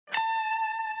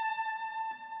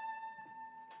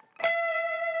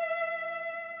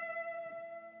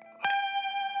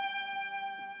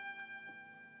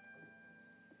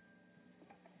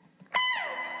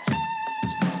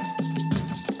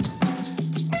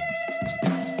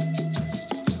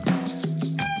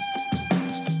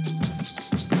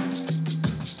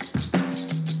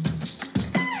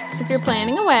you're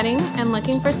planning a wedding and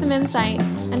looking for some insight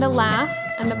and a laugh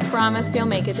and a promise you'll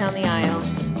make it down the aisle.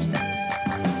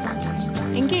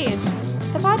 Engaged,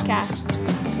 the podcast.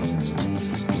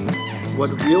 What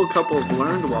real couples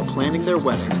learned while planning their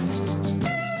wedding.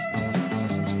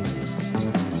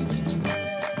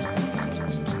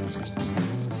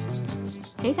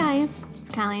 Hey guys, it's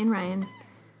Callie and Ryan.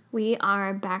 We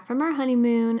are back from our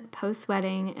honeymoon,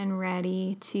 post-wedding, and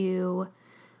ready to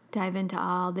dive into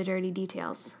all the dirty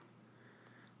details.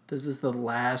 This is the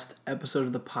last episode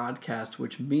of the podcast,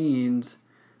 which means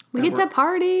we get to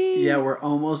party. Yeah, we're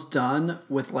almost done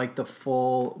with like the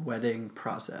full wedding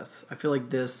process. I feel like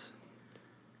this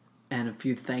and a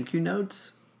few thank you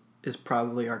notes is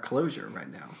probably our closure right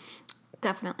now.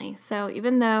 Definitely. So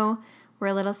even though we're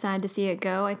a little sad to see it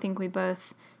go, I think we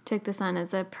both took this on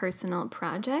as a personal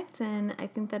project, and I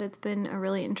think that it's been a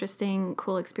really interesting,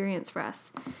 cool experience for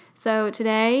us. So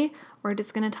today, we're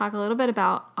just going to talk a little bit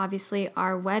about, obviously,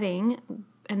 our wedding.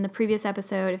 In the previous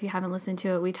episode, if you haven't listened to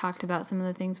it, we talked about some of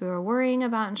the things we were worrying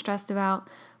about and stressed about,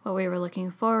 what we were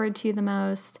looking forward to the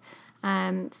most.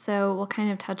 So we'll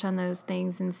kind of touch on those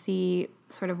things and see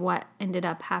sort of what ended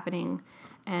up happening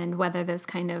and whether those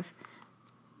kind of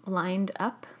lined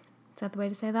up. Is that the way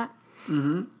to say that?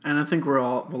 Mm-hmm. And I think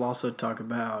we'll also talk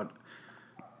about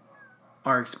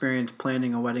our experience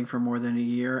planning a wedding for more than a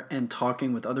year and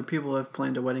talking with other people who have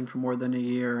planned a wedding for more than a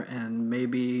year and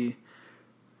maybe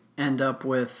end up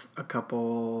with a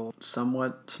couple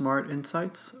somewhat smart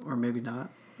insights or maybe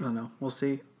not. I don't know. We'll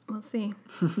see. We'll see.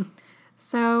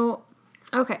 So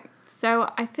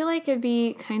I feel like it'd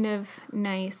be kind of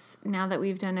nice now that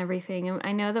we've done everything. And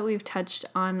I know that we've touched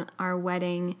on our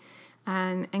wedding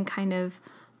and kind of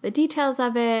the details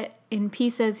of it in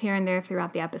pieces here and there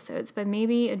throughout the episodes, but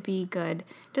maybe it'd be good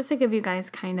just to give you guys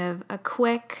kind of a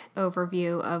quick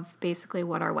overview of basically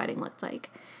what our wedding looked like.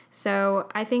 So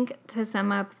I think to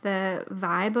sum up the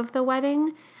vibe of the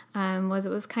wedding it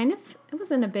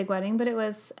wasn't a big wedding, but it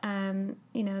was,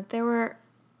 there were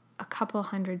a couple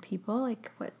hundred people.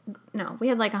 We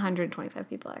had like 125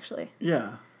 people actually.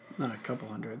 Yeah, not a couple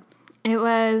hundred. It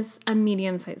was a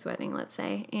medium-sized wedding, let's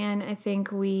say, and I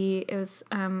think it was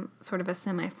sort of a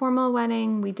semi-formal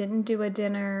wedding. We didn't do a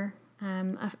dinner,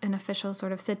 an official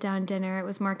sort of sit-down dinner. It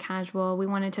was more casual. We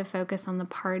wanted to focus on the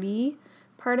party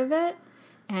part of it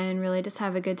and really just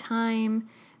have a good time.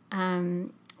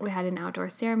 We had an outdoor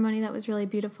ceremony that was really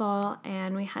beautiful,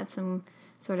 and we had some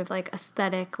sort of like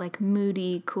aesthetic, like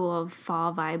moody, cool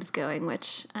fall vibes going,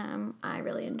 which I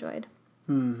really enjoyed.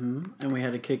 Mm-hmm. And we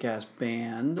had a kick-ass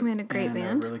band. We had a great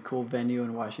band. A really cool venue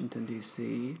in Washington,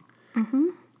 D.C. Mm-hmm.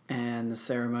 And the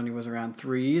ceremony was around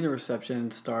 3. The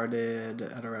reception started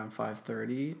at around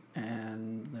 5:30,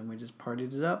 and then we just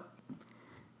partied it up.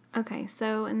 Okay,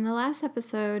 so in the last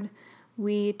episode,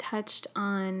 we touched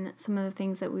on some of the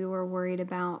things that we were worried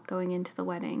about going into the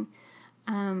wedding.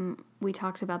 We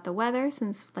talked about the weather,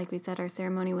 since, like we said, our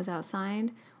ceremony was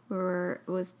outside. It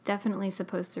was definitely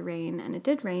supposed to rain, and it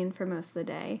did rain for most of the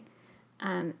day.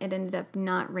 It ended up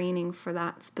not raining for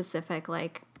that specific,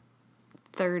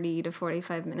 30 to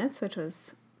 45 minutes, which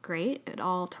was great. It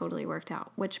all totally worked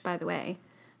out, which, by the way,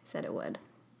 I said it would.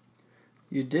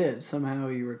 You did. Somehow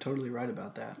you were totally right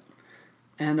about that.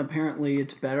 And apparently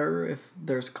it's better if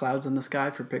there's clouds in the sky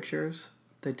for pictures,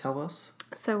 they tell us.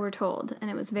 So we're told. And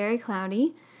it was very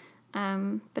cloudy,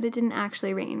 but it didn't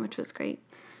actually rain, which was great.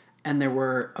 And there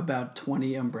were about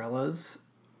 20 umbrellas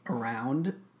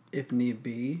around, if need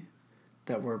be,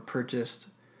 that were purchased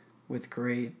with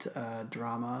great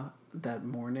drama that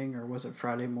morning, or was it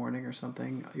Friday morning or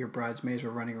something? Your bridesmaids were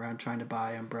running around trying to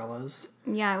buy umbrellas.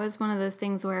 Yeah, it was one of those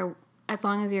things where as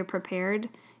long as you're prepared,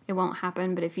 it won't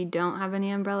happen. But if you don't have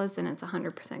any umbrellas, then it's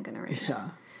 100% going to rain.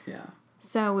 Yeah.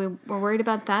 So we were worried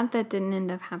about that. That didn't end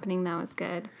up happening. That was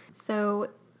good. So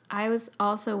I was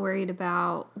also worried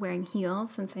about wearing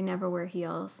heels, since I never wear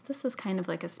heels. This was kind of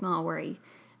like a small worry,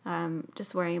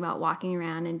 just worrying about walking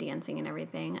around and dancing and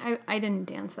everything. I didn't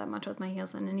dance that much with my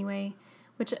heels on anyway,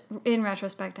 which in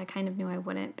retrospect I kind of knew I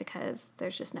wouldn't, because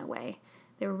there's just no way.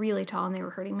 They were really tall and they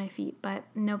were hurting my feet, but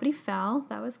nobody fell.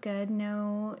 That was good.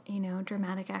 No,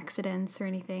 dramatic accidents or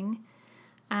anything.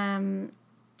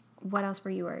 What else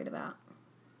were you worried about?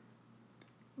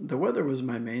 The weather was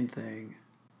my main thing.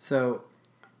 So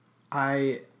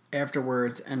I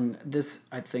afterwards, and this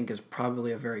I think is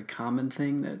probably a very common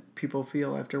thing that people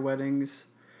feel after weddings,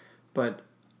 but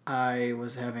I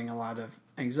was having a lot of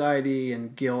anxiety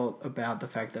and guilt about the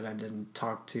fact that I didn't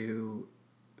talk to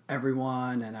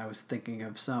everyone, and I was thinking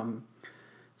of some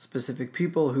specific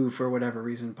people who for whatever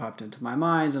reason popped into my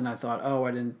mind, and I thought,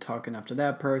 I didn't talk enough to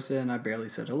that person, I barely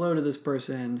said hello to this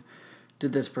person,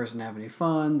 did this person have any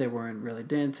fun? They weren't really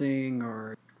dancing,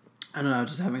 or I don't know,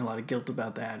 just having a lot of guilt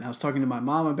about that. And I was talking to my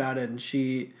mom about it, and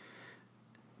she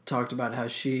talked about how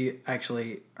she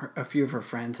actually, a few of her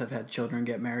friends have had children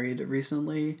get married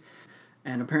recently,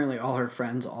 and apparently all her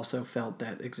friends also felt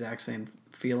that exact same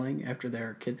feeling after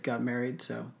their kids got married.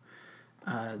 So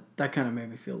that kind of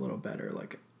made me feel a little better.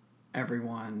 Like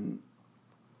everyone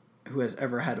who has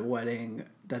ever had a wedding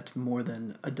that's more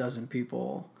than a dozen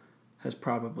people has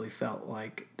probably felt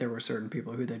like there were certain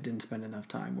people who they didn't spend enough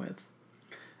time with.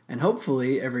 And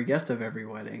hopefully every guest of every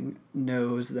wedding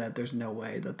knows that there's no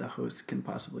way that the host can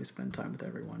possibly spend time with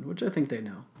everyone, which I think they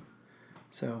know.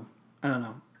 So, I don't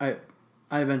know. I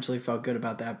eventually felt good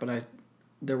about that, but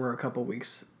there were a couple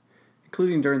weeks,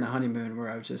 including during the honeymoon, where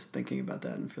I was just thinking about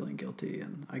that and feeling guilty,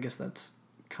 and I guess that's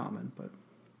common, but...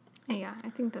 Yeah, I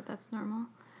think that that's normal.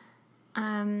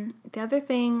 The other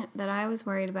thing that I was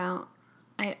worried about,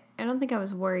 I don't think I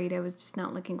was worried, I was just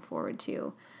not looking forward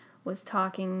to, was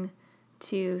talking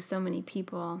to so many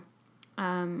people.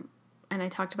 And I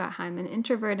talked about how I'm an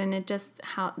introvert, and it just,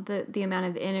 how the amount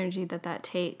of energy that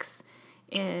takes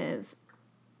is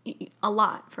a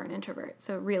lot for an introvert.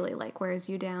 So it really wears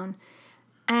you down.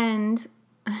 And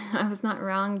I was not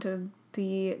wrong to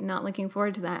be not looking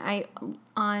forward to that.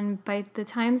 By the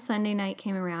time Sunday night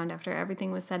came around, after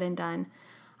everything was said and done,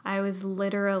 I was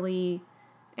literally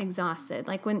exhausted.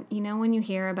 When you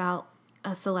hear about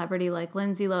a celebrity like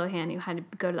Lindsay Lohan who had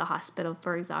to go to the hospital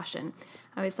for exhaustion,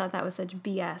 I always thought that was such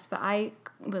BS. But I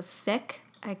was sick.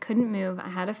 I couldn't move. I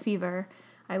had a fever.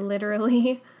 I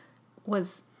literally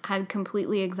had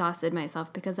completely exhausted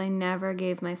myself because I never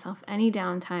gave myself any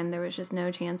downtime. There was just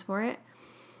no chance for it.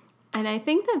 And I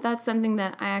think that that's something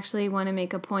that I actually want to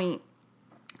make a point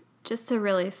just to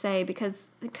really say, because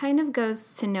it kind of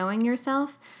goes to knowing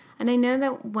yourself. And I know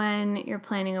that when you're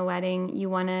planning a wedding, you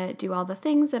want to do all the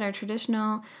things that are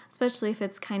traditional, especially if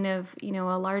it's kind of, a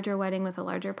larger wedding with a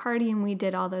larger party. And we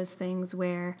did all those things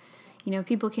where,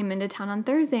 people came into town on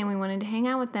Thursday and we wanted to hang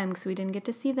out with them because we didn't get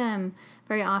to see them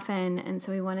very often. And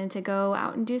so we wanted to go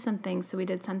out and do something. So we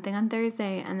did something on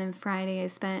Thursday. And then Friday I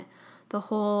spent the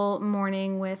whole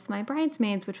morning with my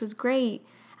bridesmaids, which was great.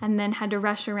 And then had to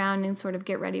rush around and sort of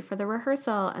get ready for the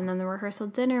rehearsal. And then the rehearsal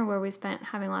dinner where we spent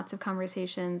having lots of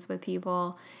conversations with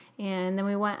people. And then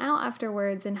we went out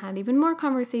afterwards and had even more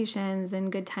conversations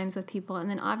and good times with people. And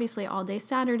then obviously all day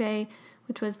Saturday,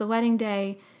 which was the wedding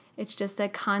day, it's just a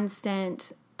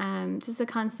constant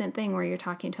thing where you're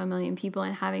talking to a million people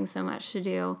and having so much to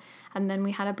do. And then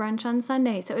we had a brunch on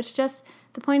Sunday. So it's just,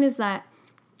 the point is that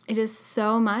it is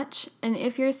so much. And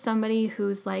if you're somebody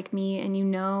who's like me and you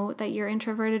know that you're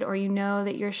introverted, or you know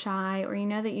that you're shy, or you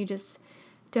know that you just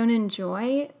don't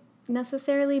enjoy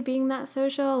necessarily being that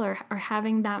social or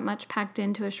having that much packed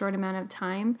into a short amount of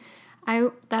time, I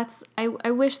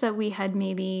wish that we had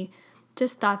maybe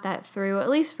just thought that through. At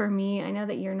least for me, I know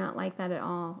that you're not like that at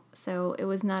all, so it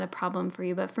was not a problem for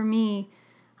you. But for me,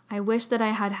 I wish that I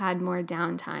had more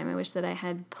downtime. I wish that I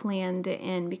had planned it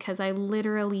in, because I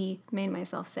literally made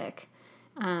myself sick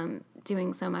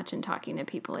doing so much and talking to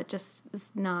people. It just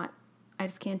is not, I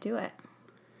just can't do it.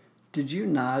 Did you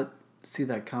not see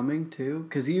that coming too?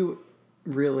 Because you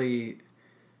really,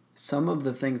 some of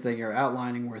the things that you're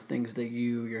outlining were things that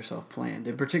you yourself planned.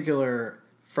 In particular,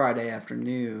 Friday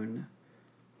afternoon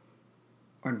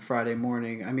or Friday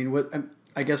morning. I mean,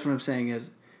 I guess what I'm saying is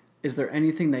there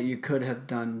anything that you could have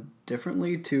done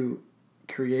differently to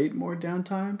create more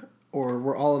downtime? Or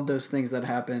were all of those things that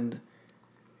happened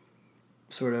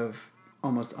sort of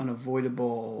almost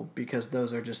unavoidable because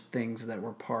those are just things that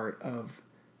were part of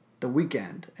the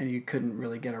weekend and you couldn't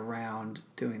really get around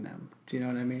doing them? Do you know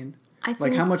what I mean? I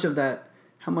think, how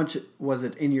much was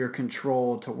it in your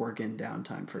control to work in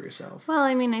downtime for yourself? Well,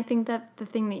 I mean, I think that the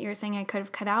thing that you're saying I could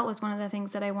have cut out was one of the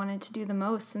things that I wanted to do the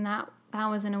most. And that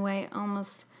was in a way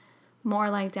almost more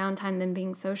like downtime than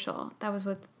being social. That was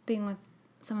with being with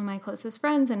some of my closest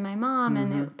friends and my mom,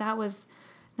 Mm-hmm. and that was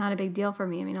not a big deal for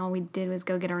me. I mean, all we did was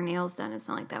go get our nails done. It's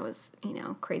not like that was,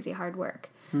 crazy hard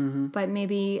work. Mm-hmm. But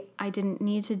maybe I didn't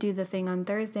need to do the thing on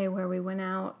Thursday where we went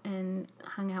out and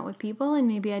hung out with people, and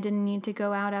maybe I didn't need to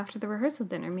go out after the rehearsal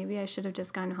dinner. Maybe I should have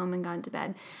just gone home and gone to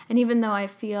bed. And even though I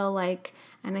feel like,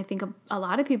 and I think a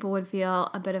lot of people would feel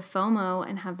a bit of FOMO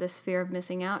and have this fear of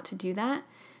missing out to do that,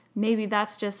 maybe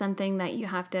that's just something that you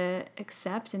have to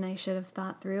accept, and I should have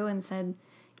thought through and said,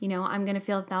 I'm going to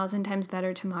feel 1,000 times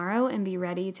better tomorrow and be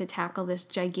ready to tackle this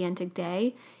gigantic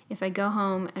day if I go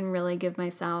home and really give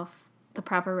myself the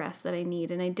proper rest that I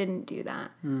need. And I didn't do that.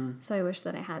 So I wish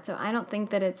that I had. So I don't think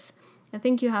that I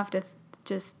think you have to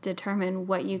just determine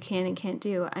what you can and can't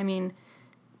do. I mean,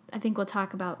 I think we'll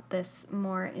talk about this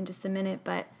more in just a minute,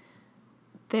 but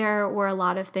there were a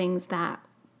lot of things that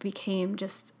became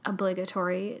just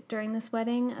obligatory during this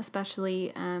wedding,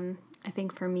 especially I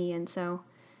think for me. And so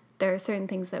there are certain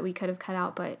things that we could have cut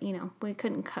out, but we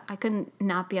couldn't I couldn't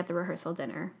not be at the rehearsal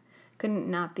dinner, couldn't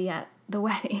not be at the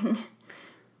wedding.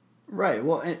 Right.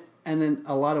 Well, and in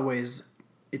a lot of ways,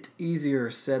 it's easier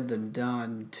said than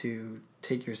done to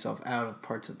take yourself out of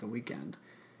parts of the weekend.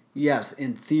 Yes,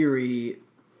 in theory,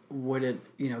 would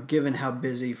it, given how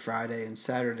busy Friday and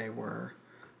Saturday were,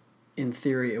 in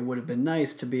theory, it would have been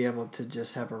nice to be able to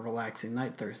just have a relaxing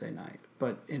night Thursday night.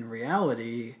 But in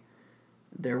reality,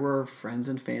 there were friends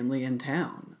and family in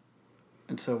town.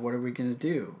 And so what are we going to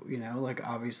do?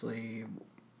 Obviously,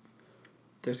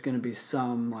 there's going to be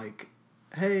some,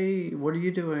 hey, what are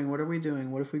you doing? What are we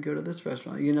doing? What if we go to this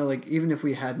restaurant? Even if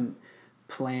we hadn't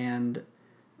planned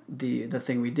the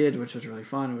thing we did, which was really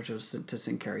fun, which was to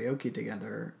sing karaoke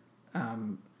together, I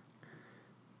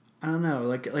don't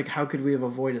know, how could we have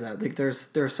avoided that?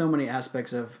 There are so many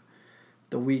aspects of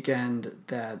the weekend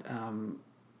that,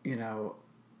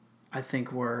 I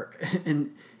think were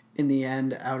in the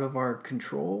end out of our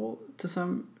control to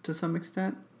some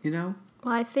extent, Well,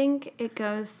 I think it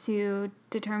goes to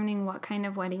determining what kind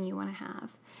of wedding you want to have.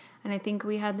 And I think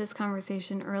we had this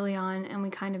conversation early on and we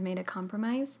kind of made a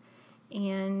compromise.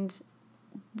 And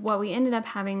what we ended up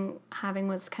having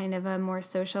was kind of a more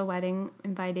social wedding,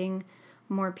 inviting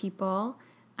more people.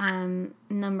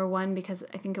 Number one, because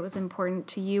I think it was important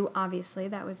to you, obviously.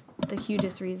 That was the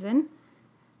hugest reason.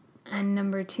 And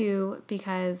number two,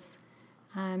 because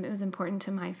it was important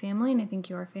to my family, and I think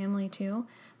your family too.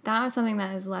 That was something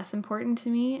that is less important to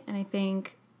me. And I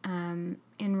think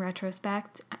in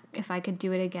retrospect, if I could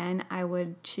do it again, I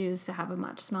would choose to have a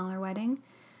much smaller wedding.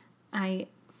 I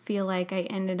feel like I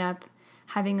ended up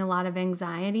having a lot of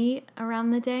anxiety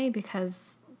around the day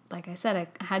because, like I said, I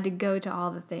had to go to all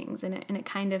the things. And it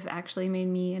kind of actually made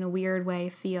me, in a weird way,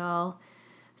 feel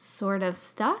sort of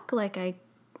stuck,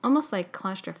 almost like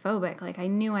claustrophobic. I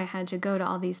knew I had to go to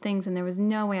all these things and there was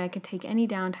no way I could take any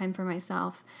downtime for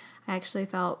myself. I actually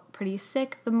felt pretty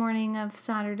sick the morning of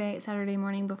Saturday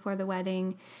morning before the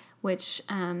wedding, which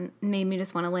made me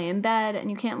just want to lay in bed. And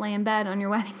you can't lay in bed on your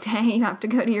wedding day. You have to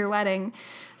go to your wedding.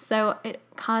 So it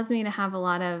caused me to have a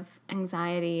lot of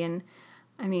anxiety. And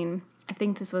I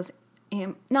think this was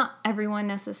not everyone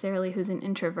necessarily who's an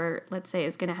introvert, let's say,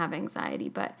 is going to have anxiety,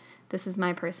 but this is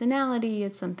my personality.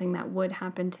 It's something that would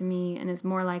happen to me and is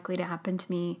more likely to happen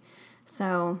to me.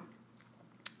 So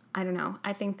I don't know.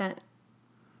 I think that,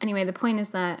 anyway, the point is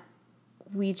that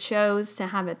we chose to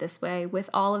have it this way with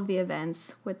all of the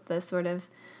events, with the sort of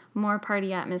more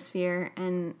party atmosphere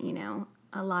and,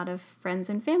 a lot of friends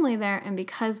and family there. And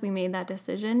because we made that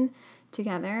decision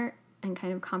together and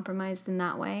kind of compromised in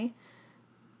that way,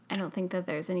 I don't think that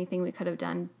there's anything we could have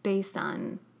done based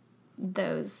on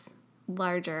those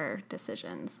larger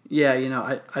decisions.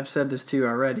 Yeah, I've said this to you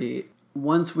already.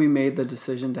 Once we made the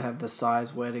decision to have the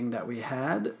size wedding that we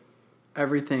had,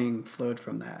 everything flowed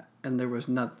from that. And there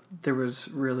was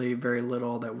really very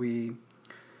little that we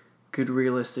could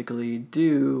realistically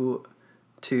do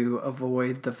to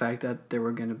avoid the fact that there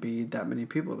were going to be that many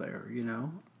people there,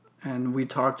 And we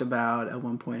talked about at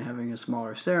one point having a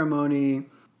smaller ceremony,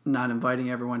 not inviting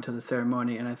everyone to the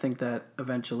ceremony, and I think that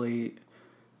eventually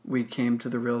we came to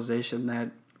the realization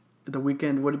that the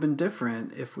weekend would have been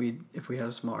different if we had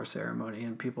a smaller ceremony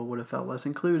and people would have felt less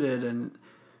included, and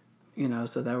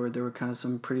so there were kind of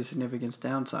some pretty significant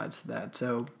downsides to that.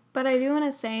 So, but I do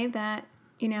want to say that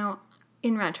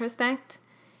in retrospect,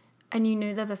 and you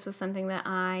knew that this was something that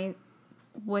I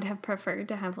would have preferred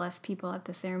to have less people at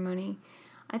the ceremony.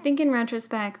 I think in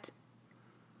retrospect,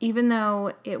 even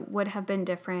though it would have been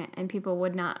different and people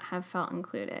would not have felt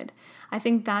included, I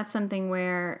think that's something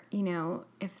where,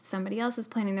 if somebody else is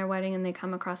planning their wedding and they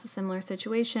come across a similar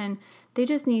situation, they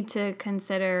just need to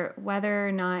consider whether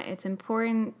or not it's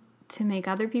important to make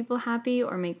other people happy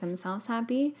or make themselves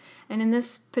happy. And in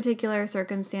this particular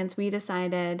circumstance, we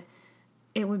decided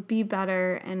it would be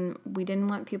better and we didn't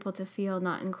want people to feel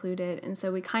not included. And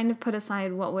so we kind of put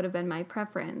aside what would have been my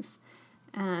preference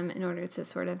in order to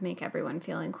sort of make everyone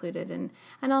feel included. And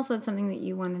also it's something that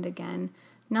you wanted again,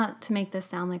 not to make this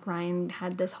sound like Ryan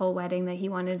had this whole wedding that he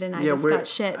wanted and I just got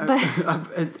shit.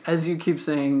 But as you keep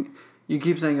saying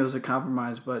it was a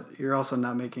compromise, but you're also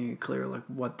not making it clear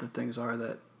what the things are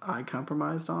that I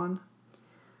compromised on.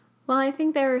 Well, I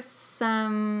think there are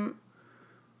some...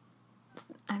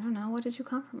 I don't know. What did you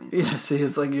compromise on? Yeah, see,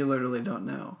 it's like you literally don't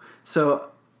know.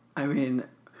 So,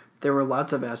 there were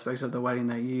lots of aspects of the wedding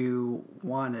that you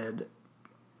wanted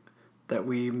that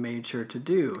we made sure to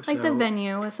do. Like the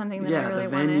venue was something that I really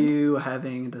wanted. Yeah, the venue,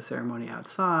 having the ceremony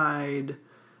outside,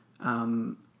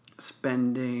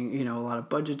 spending, a lot of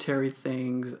budgetary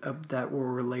things that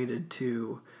were related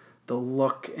to the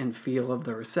look and feel of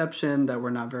the reception that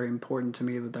were not very important to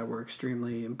me, but that were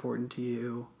extremely important to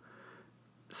you.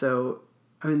 So,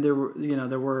 I mean, there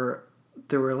were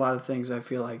a lot of things I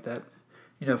feel like that,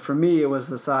 for me, it was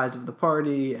the size of the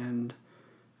party and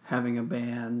having a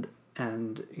band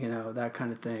and, that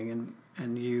kind of thing.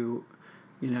 And you,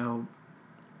 I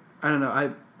don't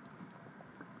know,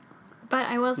 But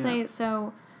I will say,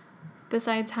 so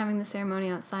besides having the ceremony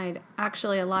outside,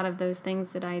 actually a lot of those things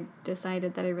that I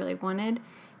decided that I really wanted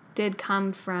did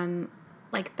come from,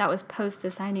 like, that was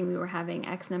post-deciding we were having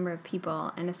X number of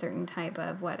people and a certain type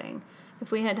of wedding.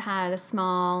 If we had had a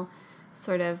small,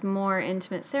 sort of more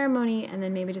intimate ceremony and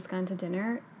then maybe just gone to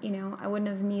dinner, I wouldn't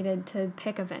have needed to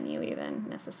pick a venue even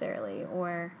necessarily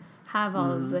or have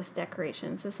all of this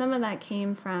decoration. So some of that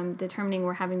came from determining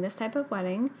we're having this type of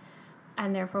wedding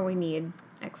and therefore we need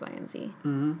X, Y, and Z.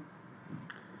 Mm-hmm.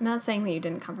 I'm not saying that you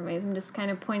didn't compromise. I'm just kind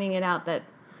of pointing it out that...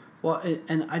 Well,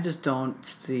 and I just don't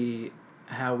see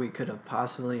how we could have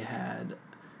possibly had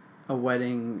a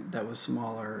wedding that was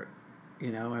smaller.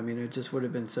 I mean, it just would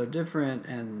have been so different.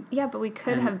 And yeah, but we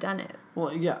could have done it.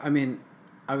 Well, yeah, I mean,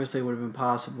 obviously it would have been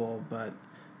possible, but,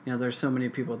 there's so many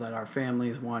people that our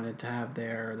families wanted to have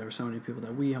there. There were so many people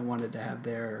that we wanted to have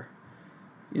there.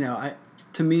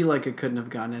 To me, like, it couldn't have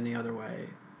gone any other way.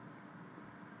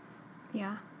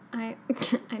 Yeah. I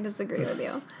disagree with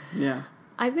you. Yeah.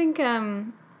 I think, I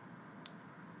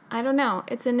don't know.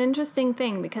 It's an interesting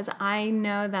thing because I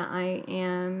know that I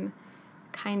am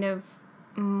kind of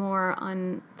more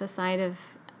on the side of,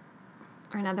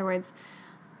 or in other words,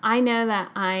 I know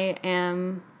that I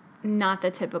am not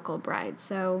the typical bride.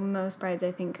 So most brides,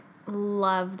 I think,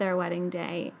 love their wedding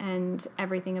day and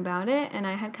everything about it. And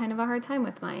I had kind of a hard time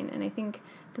with mine. And I think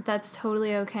that that's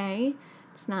totally okay.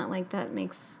 It's not like that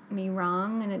makes me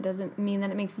wrong, and it doesn't mean that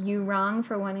it makes you wrong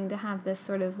for wanting to have this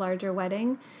sort of larger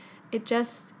wedding. It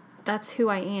just, that's who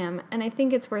I am, and I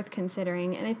think it's worth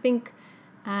considering, and I think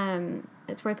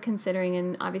it's worth considering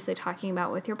and obviously talking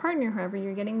about with your partner, whoever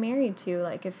you're getting married to,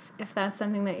 like if that's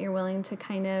something that you're willing to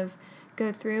kind of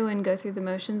go through the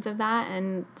motions of that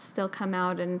and still come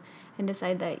out and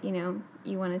decide that,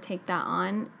 you want to take that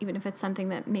on, even if it's something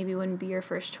that maybe wouldn't be your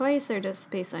first choice or just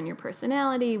based on your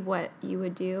personality, what you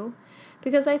would do.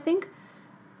 Because I think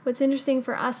what's interesting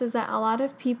for us is that a lot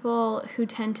of people who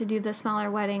tend to do the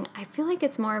smaller wedding, I feel like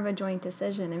it's more of a joint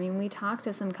decision. I mean, we talked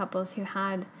to some couples who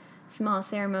had small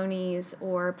ceremonies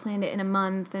or planned it in a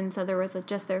month, and so there was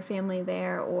just their family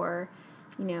there, or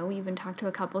we even talked to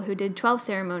a couple who did 12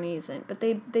 ceremonies, but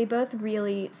they both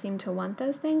really seem to want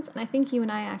those things. And I think you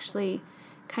and I actually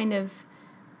kind of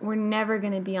were never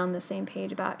going to be on the same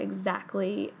page about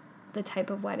exactly the type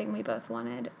of wedding we both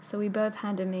wanted. So we both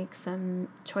had to make some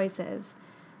choices.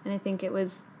 And I think it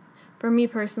was, for me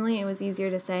personally, it was easier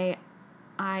to say,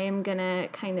 I am going to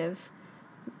kind of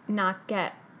not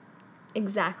get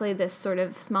exactly this sort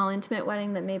of small intimate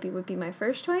wedding that maybe would be my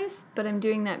first choice, but I'm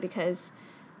doing that because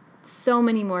so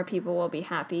many more people will be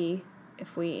happy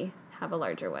if we have a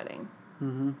larger wedding.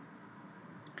 Mm-hmm.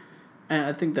 And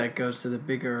I think that goes to the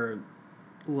bigger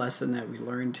lesson that we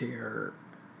learned here,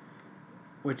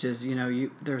 which is,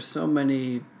 there's so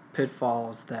many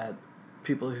pitfalls that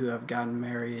people who have gotten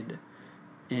married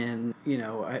in,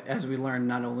 as we learn,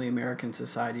 not only American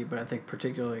society, but I think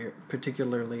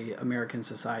particularly American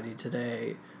society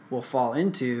today will fall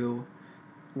into,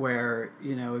 where,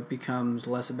 it becomes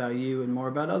less about you and more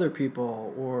about other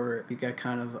people, or you get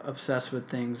kind of obsessed with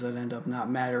things that end up not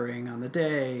mattering on the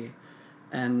day.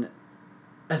 And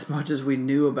as much as we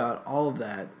knew about all of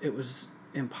that, it was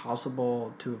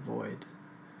impossible to avoid.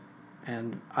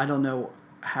 And I don't know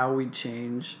how we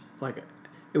change. Like,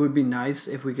 it would be nice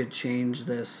if we could change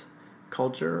this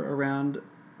culture around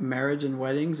marriage and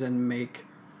weddings and make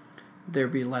there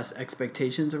be less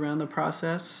expectations around the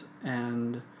process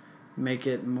and make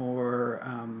it more,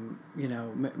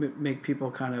 make people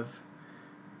kind of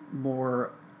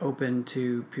more open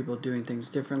to people doing things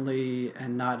differently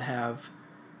and not have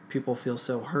people feel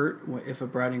so hurt if a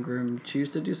bride and groom choose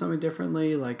to do something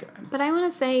differently. But I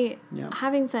want to say,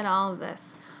 having said all of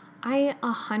this, I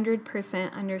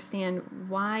 100% understand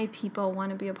why people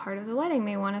want to be a part of the wedding.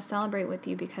 They want to celebrate with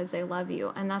you because they love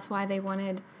you, and that's why they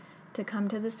wanted to come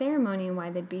to the ceremony and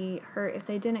why they'd be hurt if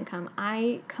they didn't come.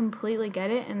 I completely get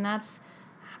it, and that's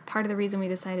part of the reason we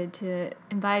decided to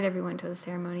invite everyone to the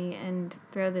ceremony and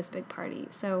throw this big party.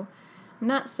 So I'm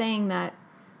not saying that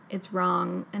it's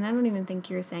wrong, and I don't even think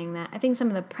you're saying that. I think some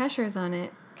of the pressures on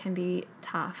it can be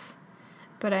tough.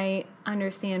 but I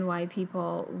understand why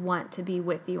people want to be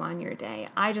with you on your day.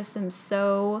 I just am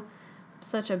the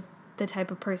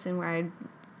type of person where I'd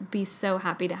be so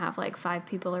happy to have like 5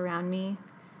 people around me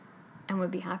and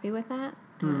would be happy with that.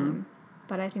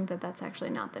 But I think that that's actually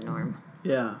not the norm.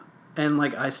 Yeah. And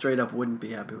like I straight up wouldn't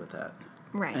be happy with that.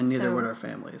 Right. And neither would our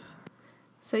families.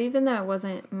 So even though it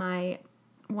wasn't my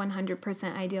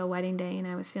 100% ideal wedding day and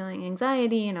I was feeling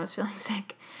anxiety and I was feeling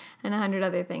sick and 100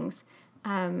 other things,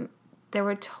 there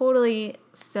were totally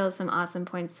still some awesome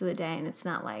points to the day, and it's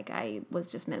not like I was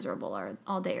just miserable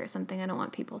all day or something. I don't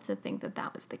want people to think that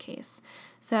that was the case.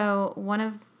 So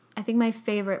I think my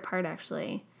favorite part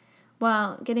actually,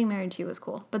 well, getting married to you was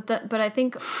cool, but I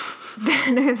think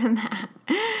better than that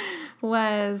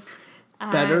was...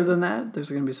 better than that? There's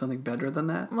going to be something better than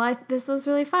that? Well, this was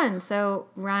really fun. So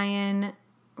Ryan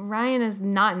is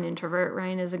not an introvert.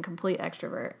 Ryan is a complete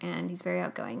extrovert, and he's very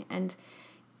outgoing. And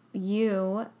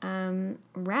you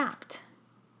rapped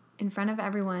in front of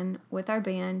everyone with our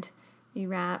band. You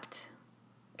rapped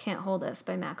Can't Hold Us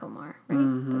by Macklemore, right?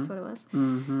 Mm-hmm. That's what it was.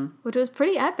 Mm-hmm. Which was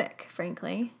pretty epic,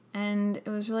 frankly. And it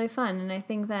was really fun. And I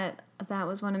think that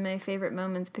was one of my favorite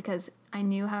moments because I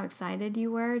knew how excited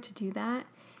you were to do that.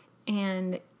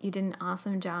 And you did an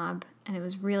awesome job. And it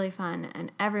was really fun.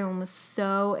 And everyone was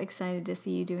so excited to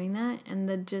see you doing that. And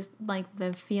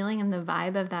the feeling and the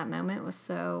vibe of that moment was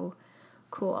so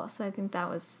cool. So I think that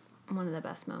was one of the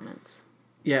best moments.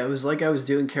 Yeah, it was like I was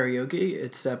doing karaoke,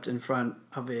 except in front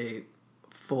of a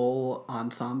full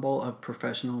ensemble of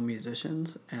professional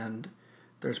musicians, and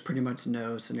there's pretty much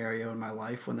no scenario in my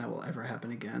life when that will ever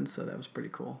happen again, so that was pretty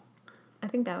cool. I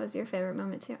think that was your favorite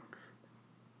moment too.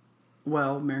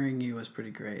 Well, marrying you was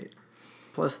pretty great.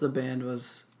 Plus the band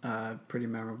was pretty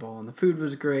memorable, and the food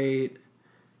was great.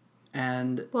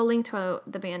 And we'll link to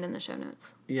the band in the show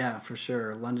notes. Yeah, for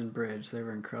sure. London Bridge, they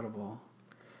were incredible.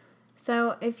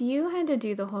 So if you had to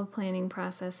do the whole planning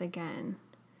process again,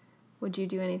 would you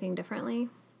do anything differently?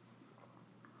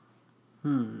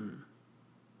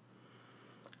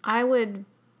 I would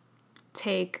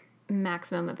take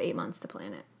maximum of 8 months to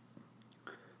plan it.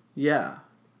 Yeah.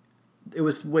 It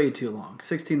was way too long.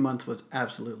 16 months was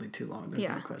absolutely too long. There's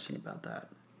no question about that.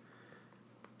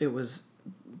 It was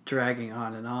dragging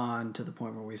on to the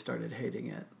point where we started hating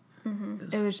it. Mm-hmm.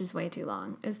 It was just way too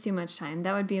long. It was too much time.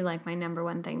 That would be like my number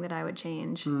one thing that I would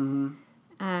change.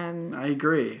 Mm-hmm. I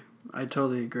agree. I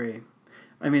totally agree.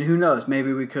 I mean, who knows?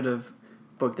 Maybe we could have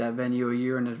booked that venue a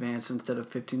year in advance instead of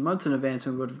 15 months in advance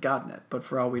and we would have gotten it. But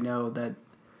for all we know, that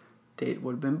date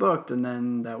would have been booked and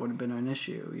then that would have been an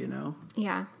issue, you know?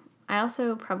 Yeah. I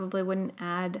also probably wouldn't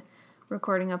add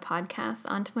recording a podcast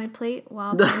onto my plate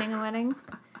while planning a wedding.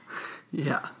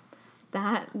 Yeah.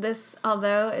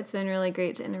 Although it's been really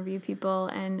great to interview people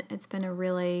and it's been a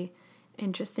really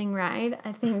interesting ride,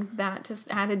 I think that just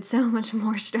added so much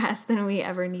more stress than we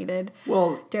ever needed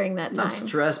during that time. Not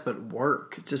stress, but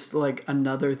work. Just like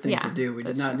another thing to do. We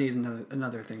did not need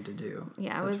another thing to do.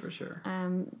 Yeah, that's for sure.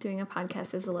 Doing a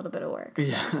podcast is a little bit of work. So.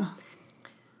 Yeah.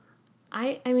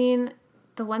 I mean,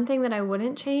 the one thing that I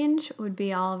wouldn't change would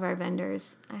be all of our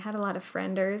vendors. I had a lot of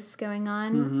frienders going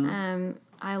on. Mm-hmm.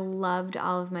 I loved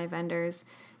all of my vendors.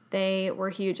 They were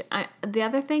huge. The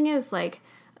other thing is, like,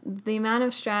 the amount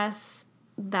of stress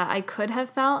that I could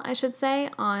have felt, I should say,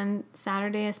 on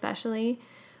Saturday especially,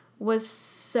 was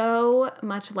so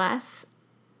much less.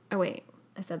 Oh, wait.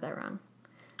 I said that wrong.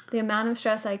 The amount of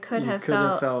stress I could have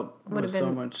felt would have been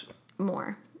so much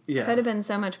more. Yeah. Could have been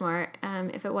so much more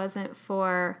if it wasn't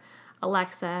for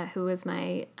Alexa, who was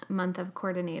my month of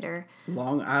coordinator.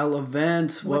 Long Isle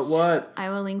events. What? I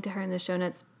will link to her in the show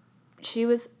notes. She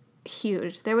was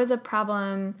huge. There was a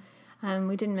problem.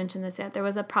 We didn't mention this yet. There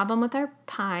was a problem with our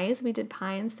pies. We did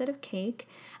pie instead of cake.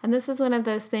 And this is one of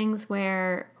those things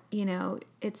where, you know,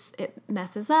 it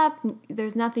messes up.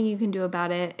 There's nothing you can do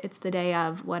about it. It's the day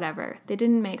of, whatever. They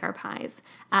didn't make our pies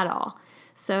at all.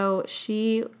 So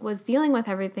she was dealing with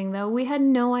everything, though. We had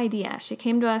no idea. She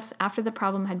came to us after the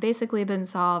problem had basically been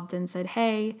solved and said,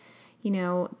 hey, you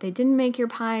know, they didn't make your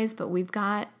pies, but we've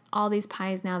got all these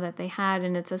pies now that they had,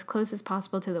 and it's as close as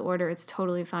possible to the order. It's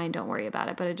totally fine. Don't worry about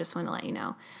it, but I just want to let you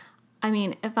know. I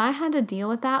mean, if I had to deal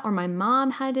with that or my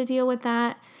mom had to deal with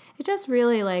that, it just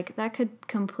really, like, that could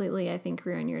completely, I think,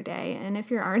 ruin your day. And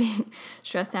if you're already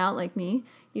stressed out like me,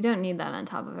 you don't need that on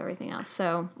top of everything else.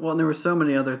 So well, and there were so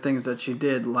many other things that she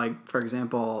did, like, for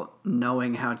example,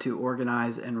 knowing how to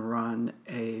organize and run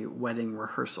a wedding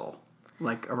rehearsal,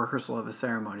 like a rehearsal of a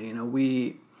ceremony. You know,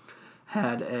 we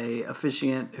had a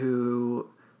officiant who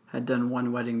had done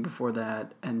one wedding before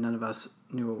that, and none of us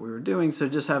knew what we were doing. So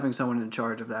just having someone in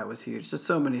charge of that was huge. Just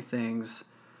so many things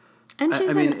And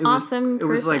she's an awesome person.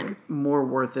 It was like more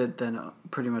worth it than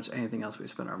pretty much anything else we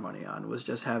spent our money on. Was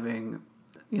just having,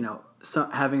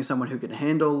 having someone who could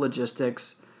handle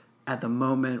logistics at the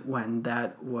moment when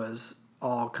that was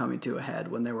all coming to a head,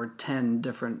 when there were 10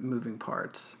 different moving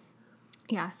parts.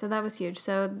 Yeah, so that was huge.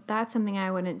 So that's something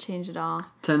I wouldn't change at all.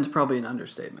 10's probably an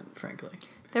understatement, frankly.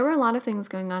 There were a lot of things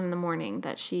going on in the morning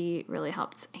that she really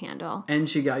helped handle. And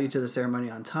she got you to the ceremony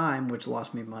on time, which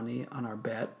lost me money on our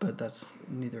bet, but that's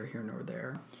neither here nor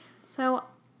there. So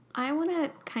I want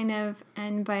to kind of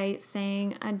end by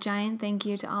saying a giant thank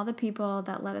you to all the people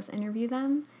that let us interview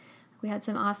them. We had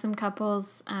some awesome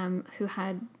couples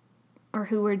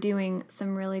who were doing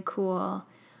some really cool,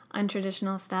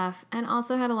 untraditional stuff, and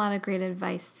also had a lot of great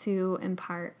advice to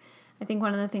impart. I think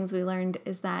one of the things we learned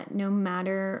is that no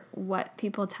matter what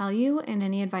people tell you and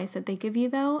any advice that they give you,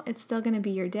 though, it's still going to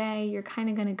be your day. You're kind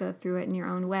of going to go through it in your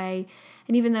own way.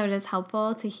 And even though it is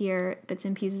helpful to hear bits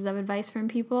and pieces of advice from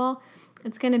people,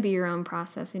 it's going to be your own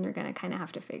process, and you're going to kind of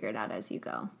have to figure it out as you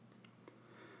go.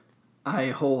 I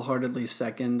wholeheartedly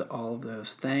second all of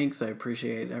those thanks. I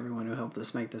appreciate everyone who helped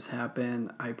us make this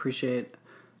happen. I appreciate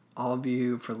all of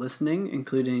you for listening,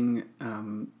 including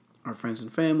our friends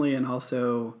and family, and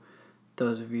also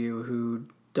those of you who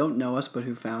don't know us but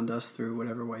who found us through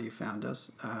whatever way you found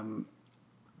us.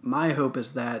 My hope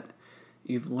is that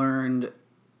you've learned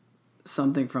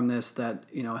something from this that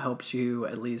helps you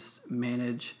at least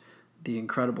manage the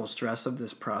incredible stress of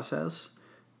this process,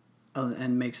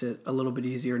 and makes it a little bit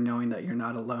easier knowing that you're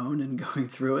not alone and going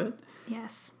through it.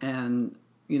 Yes. And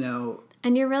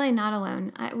and you're really not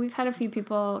alone. We've had a few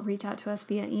people reach out to us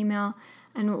via email,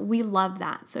 and we love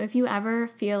that. So if you ever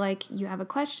feel like you have a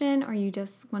question, or you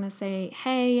just want to say,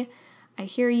 hey, I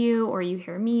hear you, or you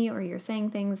hear me, or you're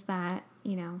saying things that,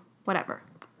 whatever,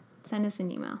 send us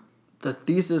an email. The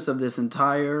thesis of this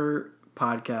entire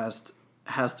podcast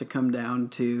has to come down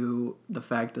to the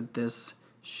fact that this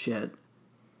shit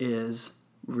is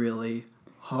really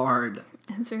hard.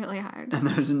 It's really hard. And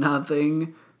there's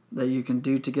nothing that you can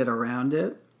do to get around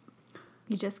it.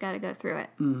 You just got to go through it.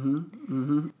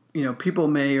 Mm-hmm. Mm-hmm. People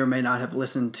may or may not have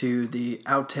listened to the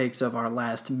outtakes of our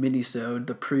last mini-sode,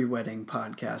 the pre-wedding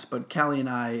podcast, but Callie and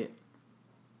I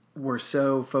were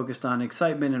so focused on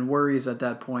excitement and worries at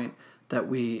that point that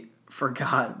we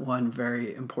forgot one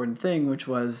very important thing, which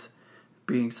was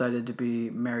being excited to be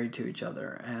married to each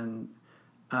other. And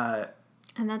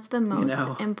that's the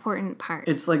most important part.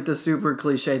 It's like the super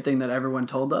cliche thing that everyone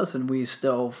told us, and we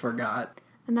still forgot.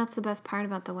 And that's the best part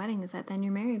about the wedding, is that then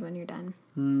you're married when you're done.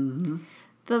 Mm-hmm.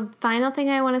 The final thing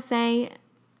I want to say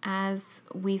as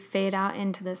we fade out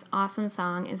into this awesome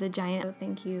song is a giant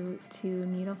thank you to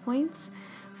Needle Points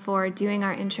for doing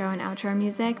our intro and outro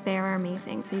music. They are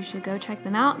amazing, so you should go check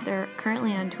them out. They're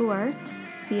currently on tour.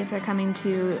 See if they're coming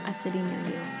to a city near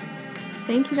you.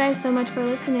 Thank you guys so much for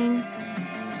listening.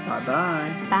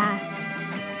 Bye-bye. Bye.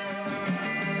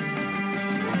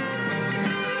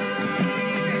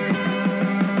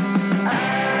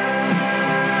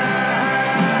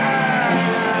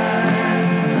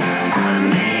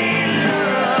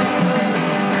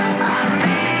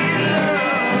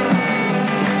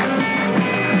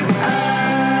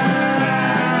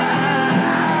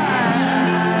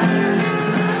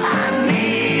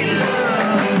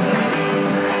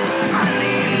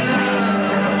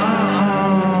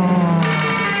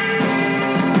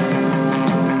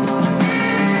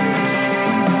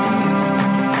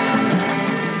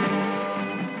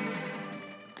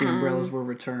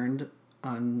 Returned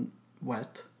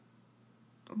unwet.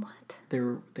 What? They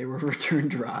were returned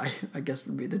dry, I guess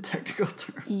would be the technical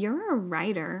term. You're a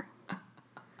writer.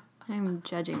 I'm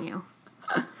judging you.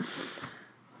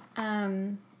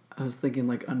 I was thinking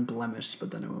like unblemished, but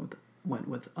then I went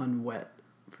with unwet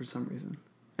for some reason.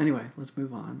 Anyway, let's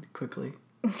move on quickly.